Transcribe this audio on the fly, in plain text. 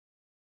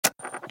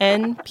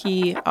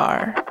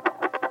NPR.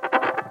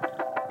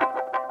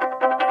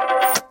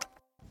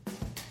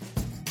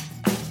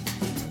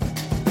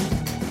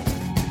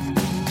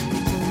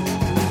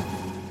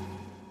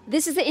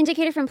 This is The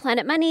Indicator from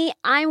Planet Money.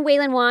 I'm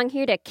Wailin Wong,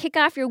 here to kick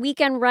off your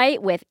weekend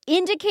right with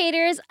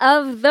Indicators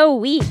of the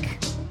Week.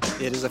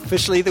 It is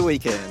officially the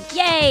weekend.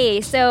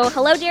 Yay! So,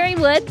 hello,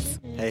 Darian Woods.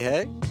 Hey,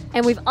 hey.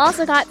 And we've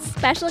also got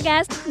special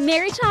guest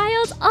Mary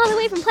Childs, all the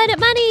way from Planet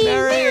Money.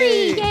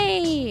 Mary!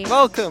 Yay!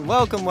 Welcome,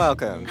 welcome,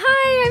 welcome.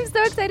 Hi, I'm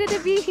so excited to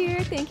be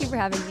here. Thank you for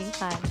having me.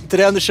 Hi.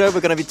 Today on the show,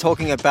 we're going to be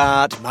talking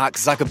about Mark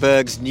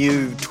Zuckerberg's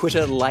new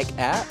Twitter-like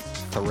app,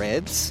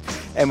 Threads.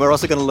 And we're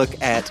also going to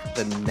look at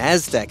the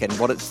NASDAQ and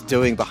what it's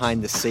doing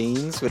behind the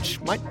scenes, which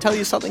might tell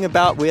you something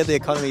about where the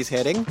economy is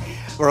heading.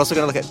 We're also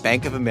going to look at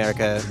Bank of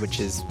America, which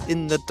is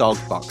in the dog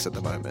box at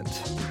the moment.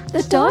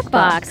 The dog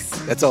box.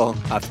 That's all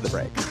after the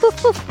break.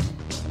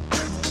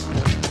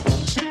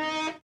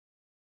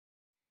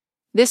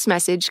 This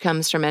message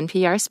comes from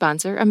NPR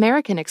sponsor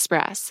American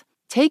Express.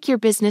 Take your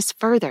business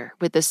further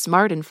with the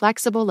smart and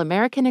flexible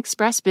American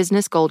Express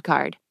Business Gold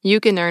Card. You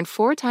can earn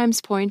 4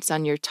 times points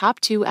on your top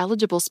 2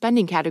 eligible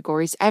spending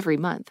categories every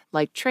month,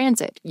 like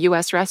transit,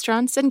 U.S.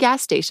 restaurants, and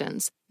gas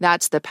stations.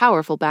 That's the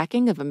powerful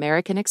backing of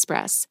American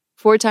Express.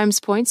 4 times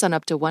points on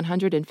up to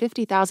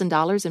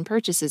 $150,000 in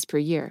purchases per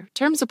year.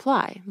 Terms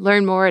apply.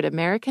 Learn more at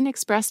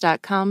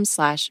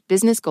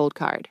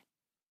americanexpress.com/businessgoldcard.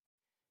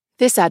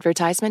 This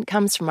advertisement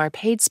comes from our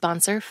paid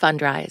sponsor,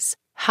 Fundrise.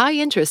 High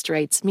interest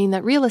rates mean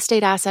that real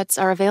estate assets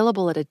are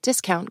available at a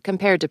discount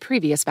compared to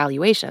previous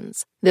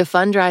valuations. The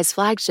Fundrise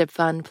Flagship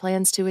Fund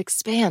plans to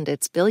expand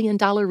its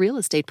billion-dollar real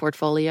estate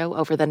portfolio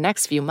over the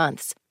next few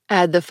months.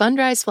 Add the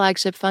Fundrise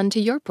Flagship Fund to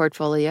your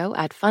portfolio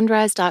at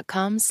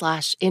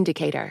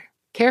fundrise.com/indicator.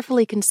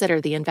 Carefully consider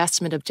the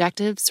investment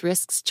objectives,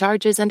 risks,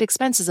 charges, and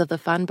expenses of the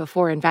fund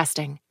before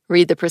investing.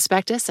 Read the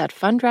prospectus at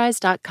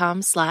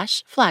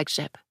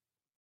fundrise.com/flagship.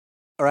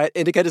 All right,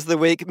 Indicators of the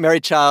Week. Mary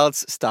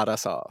Childs, start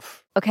us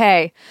off.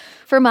 Okay,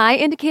 for my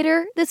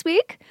indicator this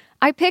week,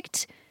 I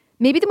picked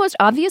maybe the most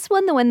obvious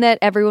one, the one that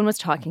everyone was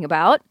talking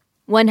about,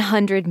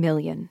 100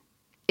 million.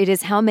 It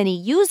is how many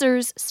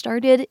users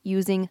started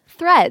using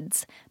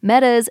Threads,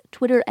 Meta's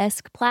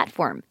Twitter-esque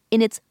platform,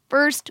 in its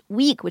first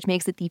week, which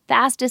makes it the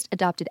fastest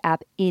adopted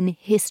app in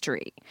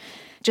history.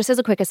 Just as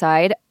a quick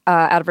aside,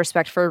 out of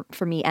respect for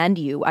me and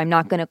you, I'm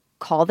not going to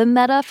call them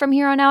Meta from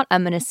here on out.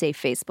 I'm going to say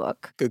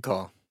Facebook. Good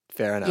call.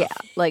 Fair enough. Yeah,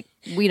 like,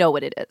 we know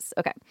what it is.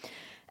 Okay.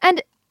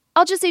 And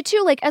I'll just say,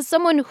 too, like, as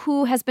someone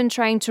who has been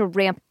trying to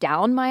ramp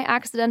down my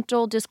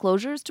accidental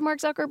disclosures to Mark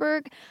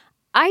Zuckerberg,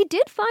 I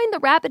did find the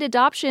rapid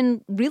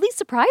adoption really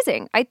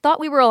surprising. I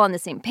thought we were all on the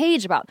same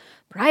page about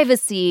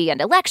privacy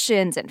and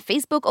elections and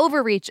Facebook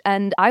overreach,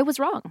 and I was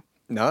wrong.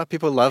 No,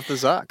 people love the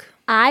Zuck.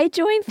 I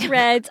joined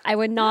Threads. I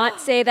would not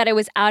say that it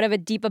was out of a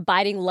deep,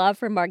 abiding love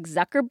for Mark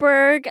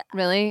Zuckerberg.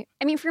 Really?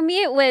 I mean, for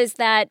me, it was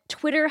that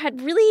Twitter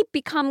had really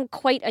become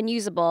quite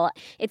unusable.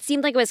 It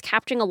seemed like it was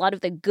capturing a lot of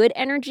the good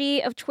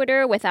energy of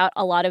Twitter without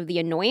a lot of the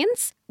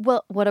annoyance.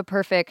 Well, what a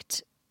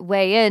perfect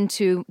way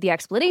into the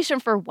explanation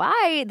for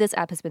why this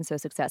app has been so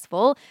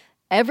successful.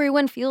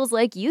 Everyone feels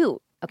like you.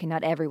 Okay,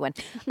 not everyone.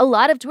 A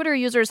lot of Twitter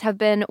users have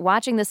been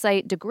watching the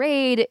site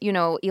degrade. You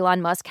know,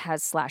 Elon Musk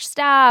has slashed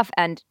staff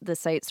and the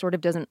site sort of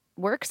doesn't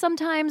work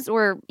sometimes.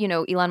 Or, you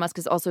know, Elon Musk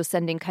is also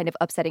sending kind of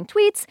upsetting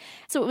tweets.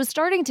 So it was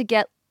starting to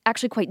get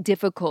actually quite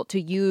difficult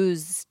to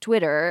use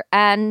Twitter.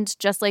 And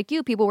just like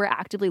you, people were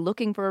actively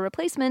looking for a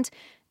replacement.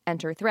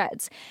 Enter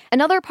Threads.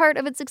 Another part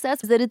of its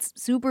success is that it's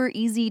super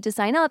easy to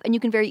sign up and you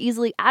can very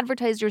easily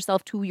advertise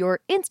yourself to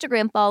your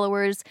Instagram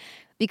followers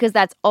because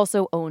that's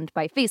also owned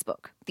by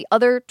Facebook. The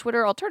other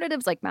Twitter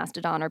alternatives like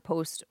Mastodon or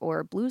Post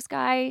or Blue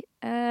Sky,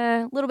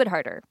 a little bit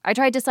harder. I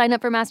tried to sign up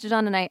for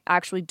Mastodon and I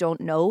actually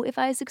don't know if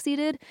I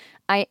succeeded.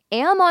 I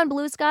am on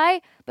Blue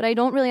Sky, but I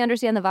don't really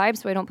understand the vibe,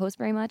 so I don't post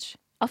very much.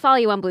 I'll follow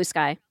you on Blue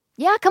Sky.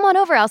 Yeah, come on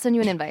over. I'll send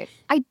you an invite.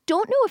 I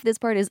don't know if this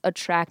part is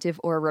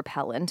attractive or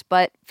repellent,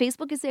 but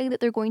Facebook is saying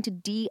that they're going to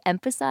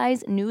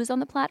de-emphasize news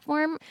on the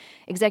platform.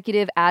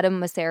 Executive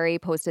Adam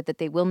Mosseri posted that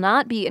they will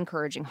not be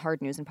encouraging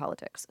hard news in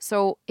politics.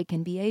 So it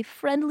can be a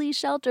friendly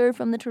shelter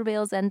from the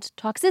travails and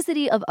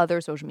toxicity of other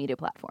social media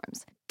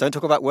platforms. Don't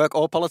talk about work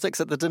or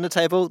politics at the dinner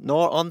table,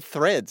 nor on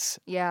Threads.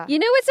 Yeah. You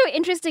know what's so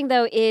interesting,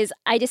 though, is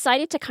I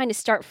decided to kind of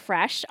start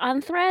fresh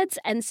on Threads.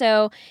 And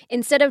so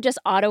instead of just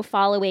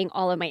auto-following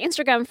all of my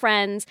Instagram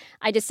friends,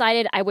 I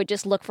decided I would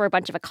just look for a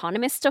bunch of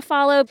economists to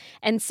follow.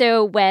 And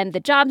so when the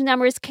jobs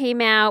numbers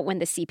came out, when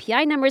the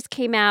CPI numbers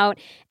came out,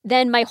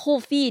 then my whole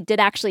feed did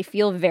actually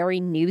feel very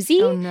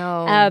newsy. Oh,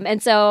 no.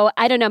 And so,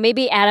 I don't know,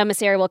 maybe Adam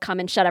Mosseri will come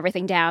and shut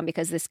everything down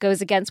because this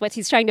goes against what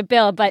he's trying to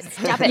build. But,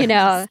 Stop it. you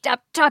know.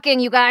 Stop talking,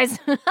 you guys.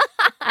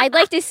 I'd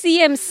like to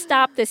see him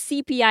stop the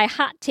CPI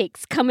hot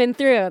takes coming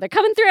through. They're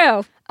coming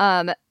through.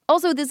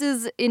 Also, this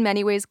is in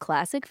many ways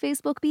classic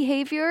Facebook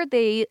behavior.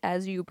 They,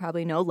 as you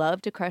probably know,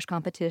 love to crush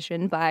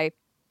competition by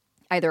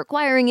either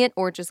acquiring it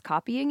or just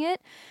copying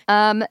it.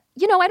 I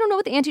don't know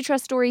what the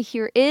antitrust story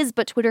here is,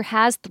 but Twitter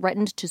has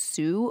threatened to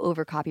sue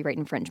over copyright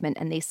infringement,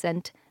 and they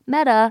sent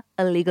Meta,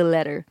 a legal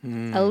letter.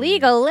 A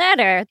legal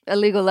letter. A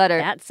legal letter.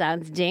 That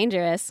sounds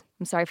dangerous.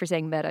 I'm sorry for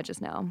saying meta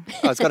just now.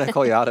 I was going to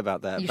call you out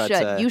about that. You but,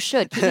 should. You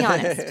should. Keep me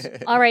honest.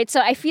 All right, so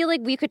I feel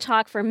like we could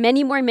talk for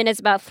many more minutes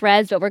about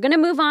Threads, but we're going to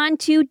move on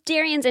to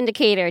Darian's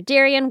indicator.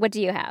 Darian, what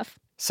do you have?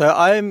 So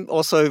I'm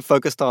also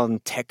focused on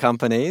tech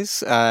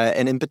companies,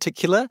 and in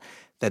particular,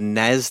 the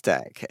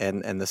NASDAQ.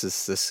 And this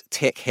is this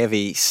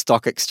tech-heavy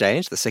stock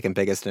exchange, the second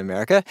biggest in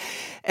America.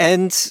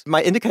 And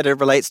my indicator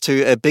relates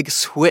to a big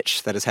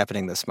switch that is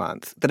happening this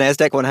month. The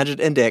NASDAQ 100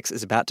 index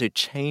is about to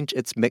change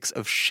its mix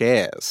of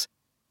shares.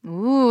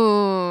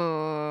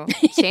 Ooh,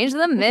 change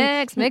the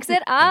mix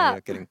it I know up.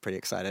 you're getting pretty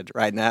excited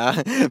right now,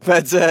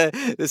 but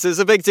this is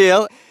a big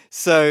deal.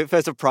 So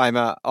first, a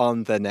primer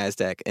on the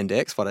NASDAQ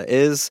index, what it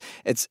is.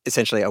 It's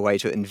essentially a way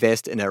to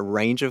invest in a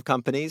range of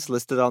companies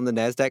listed on the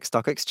NASDAQ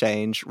stock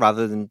exchange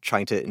rather than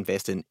trying to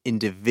invest in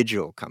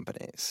individual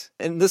companies.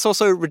 And this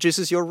also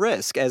reduces your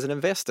risk as an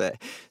investor.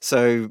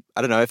 So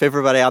I don't know, if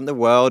everybody out in the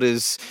world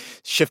is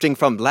shifting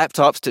from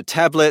laptops to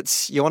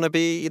tablets, you want to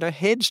be,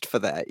 hedged for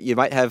that. You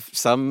might have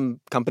some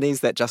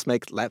companies that just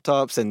make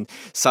laptops and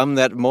some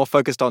that are more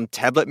focused on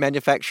tablet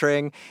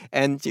manufacturing,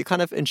 and you're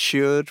kind of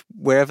insured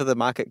wherever the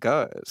market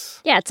goes.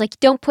 Yeah, it's like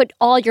don't put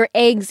all your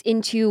eggs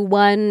into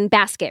one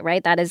basket,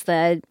 right? That is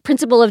the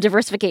principle of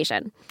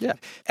diversification. Yeah.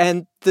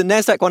 And the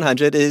NASDAQ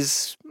 100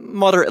 is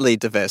moderately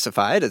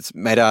diversified. It's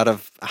made out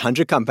of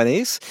 100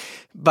 companies,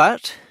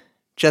 but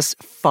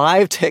just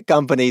 5 tech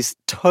companies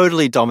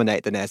totally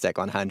dominate the NASDAQ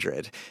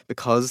 100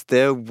 because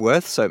they're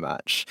worth so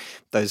much.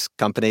 Those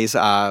companies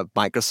are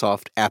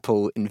Microsoft,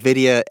 Apple,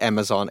 Nvidia,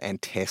 Amazon,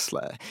 and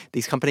Tesla.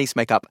 These companies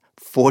make up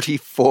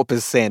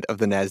 44% of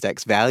the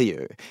NASDAQ's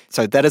value.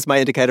 So that is my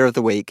indicator of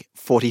the week,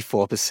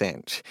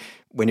 44%.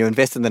 When you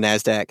invest in the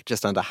NASDAQ,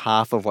 just under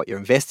half of what you're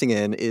investing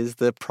in is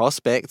the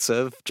prospects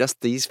of just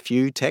these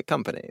few tech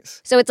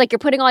companies. So it's like you're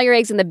putting all your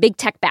eggs in the big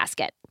tech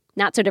basket,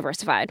 not so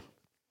diversified.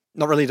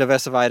 Not really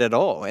diversified at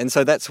all. And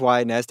so that's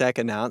why NASDAQ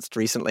announced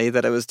recently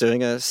that it was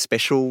doing a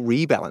special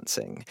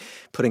rebalancing,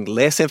 putting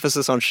less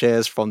emphasis on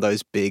shares from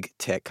those big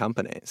tech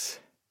companies.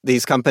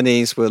 These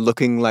companies were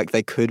looking like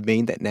they could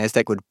mean that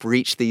NASDAQ would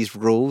breach these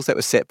rules that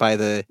were set by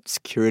the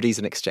Securities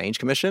and Exchange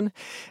Commission.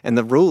 And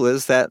the rule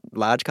is that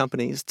large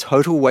companies'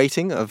 total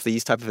weighting of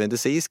these type of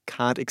indices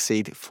can't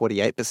exceed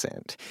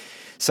 48%.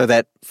 So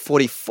that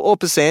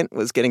 44%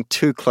 was getting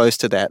too close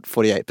to that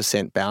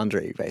 48%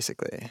 boundary,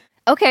 basically.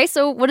 Okay,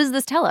 so what does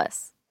this tell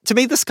us? To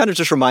me, this kind of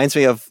just reminds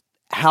me of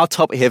how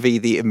top-heavy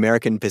the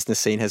American business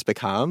scene has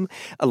become.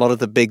 A lot of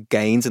the big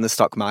gains in the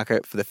stock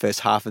market for the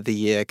first half of the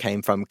year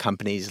came from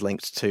companies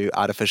linked to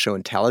artificial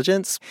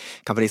intelligence,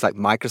 companies like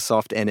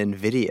Microsoft and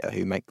Nvidia,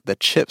 who make the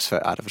chips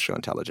for artificial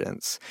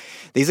intelligence.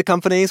 These are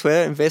companies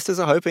where investors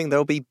are hoping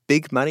there'll be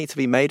big money to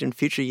be made in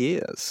future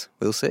years.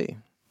 We'll see.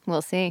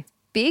 We'll see.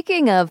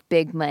 Speaking of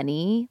big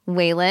money,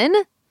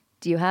 Waylon,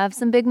 do you have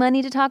some big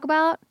money to talk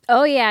about?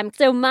 Oh, yeah.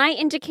 So my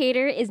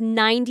indicator is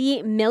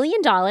 $90 million.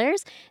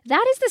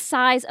 That is the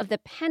size of the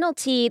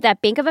penalty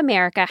that Bank of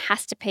America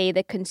has to pay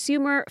the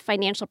Consumer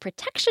Financial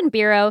Protection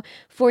Bureau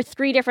for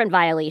 3 different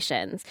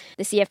violations.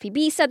 The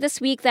CFPB said this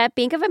week that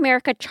Bank of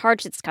America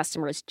charged its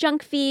customers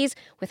junk fees,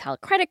 withheld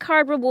credit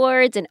card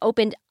rewards, and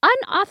opened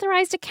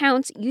unauthorized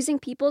accounts using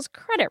people's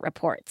credit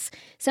reports.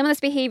 Some of this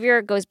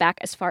behavior goes back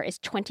as far as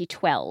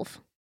 2012.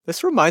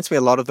 This reminds me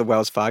a lot of the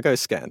Wells Fargo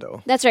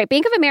scandal. That's right.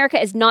 Bank of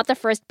America is not the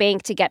first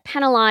bank to get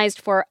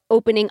penalized for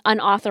opening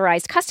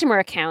unauthorized customer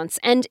accounts.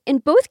 And in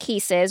both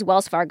cases,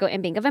 Wells Fargo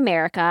and Bank of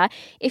America,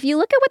 if you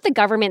look at what the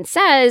government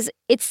says,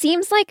 it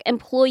seems like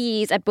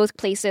employees at both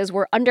places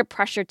were under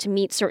pressure to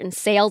meet certain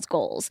sales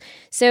goals.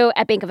 So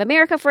at Bank of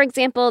America, for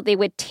example, they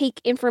would take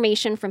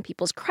information from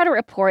people's credit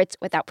reports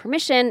without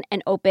permission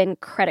and open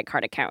credit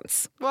card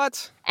accounts.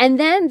 What? And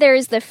then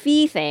there's the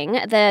fee thing.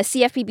 The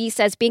CFPB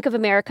says Bank of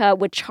America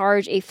would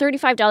charge a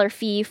 $35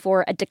 fee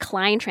for a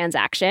decline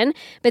transaction,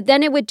 but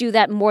then it would do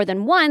that more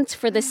than once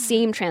for the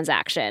same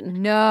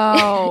transaction.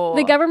 No.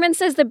 The government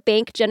says the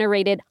bank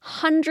generated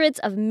hundreds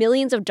of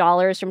millions of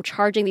dollars from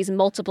charging these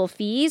multiple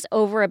fees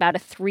over about a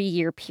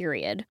 3-year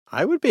period.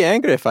 I would be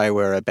angry if I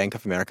were a Bank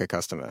of America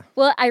customer.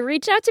 Well, I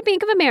reached out to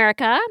Bank of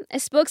America. A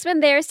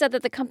spokesman there said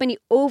that the company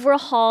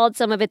overhauled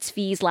some of its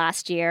fees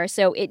last year,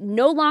 so it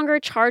no longer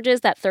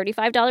charges that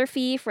 $35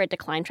 fee for a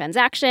declined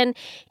transaction,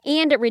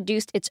 and it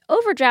reduced its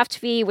overdraft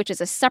fee, which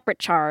is a separate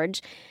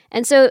charge.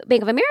 And so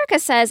Bank of America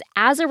says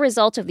as a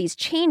result of these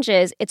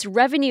changes, its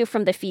revenue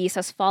from the fees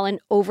has fallen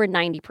over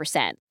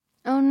 90%.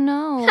 Oh,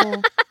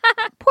 no.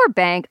 Poor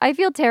bank. I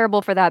feel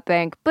terrible for that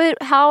bank.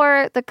 But how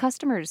are the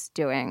customers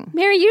doing?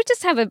 Mary, you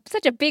just have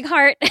such a big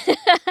heart.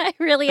 I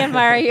really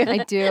admire you. I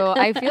do.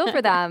 I feel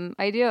for them.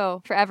 I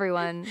do. For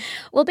everyone.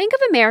 Well, Bank of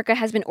America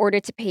has been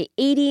ordered to pay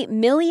 $80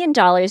 million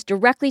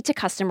directly to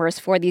customers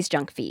for these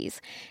junk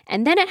fees.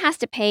 And then it has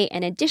to pay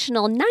an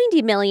additional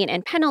 $90 million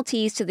in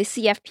penalties to the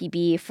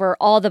CFPB for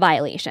all the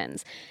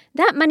violations.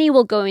 That money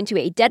will go into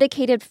a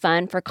dedicated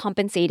fund for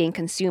compensating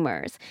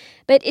consumers.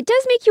 But it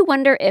does make you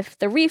wonder if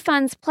the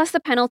refunds plus the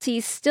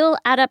penalties still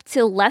add up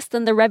to less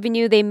than the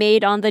revenue they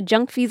made on the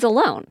junk fees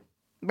alone.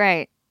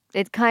 Right.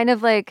 It's kind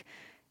of like,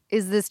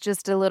 is this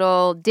just a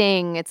little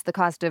ding? It's the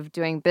cost of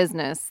doing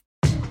business.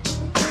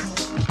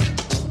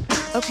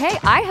 Okay,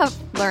 I have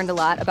learned a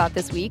lot about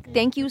this week.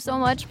 Thank you so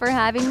much for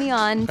having me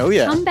on. Oh,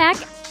 yeah. Come back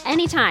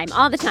anytime,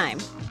 all the time.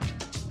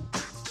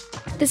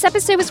 This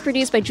episode was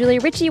produced by Julia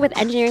Ritchie with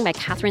engineering by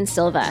Catherine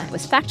Silva. It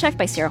was fact-checked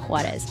by Sarah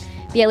Juarez.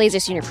 BLA is a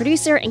senior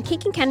producer, and Kate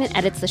Kincannon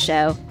edits the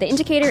show. The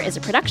Indicator is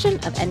a production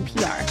of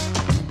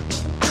NPR.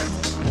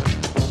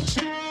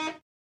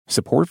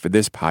 Support for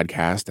this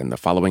podcast and the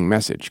following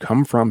message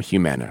come from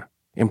Humana.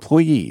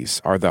 Employees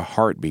are the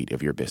heartbeat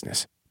of your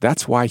business.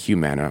 That's why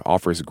Humana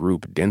offers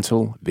group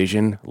dental,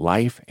 vision,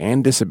 life,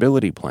 and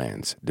disability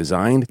plans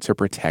designed to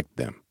protect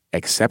them.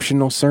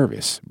 Exceptional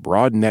service,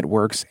 broad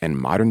networks, and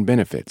modern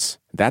benefits.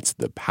 That's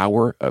the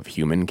power of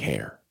human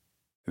care.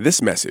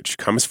 This message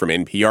comes from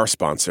NPR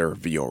sponsor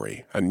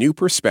Vuori, a new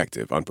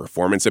perspective on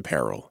performance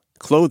apparel.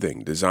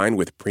 Clothing designed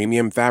with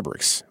premium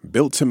fabrics,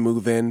 built to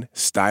move in,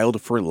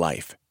 styled for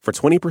life. For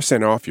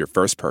 20% off your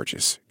first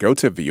purchase, go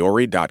to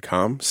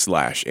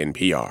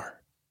vuori.com/NPR.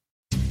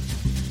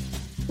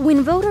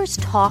 When voters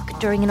talk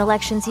during an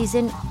election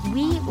season,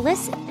 we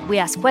listen. We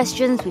ask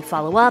questions, we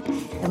follow up,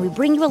 and we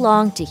bring you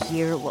along to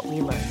hear what we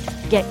learned.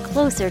 Get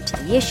closer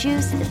to the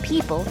issues, the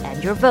people,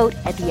 and your vote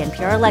at the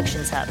NPR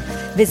Elections Hub.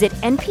 Visit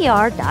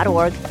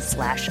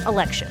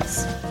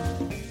npr.org/elections.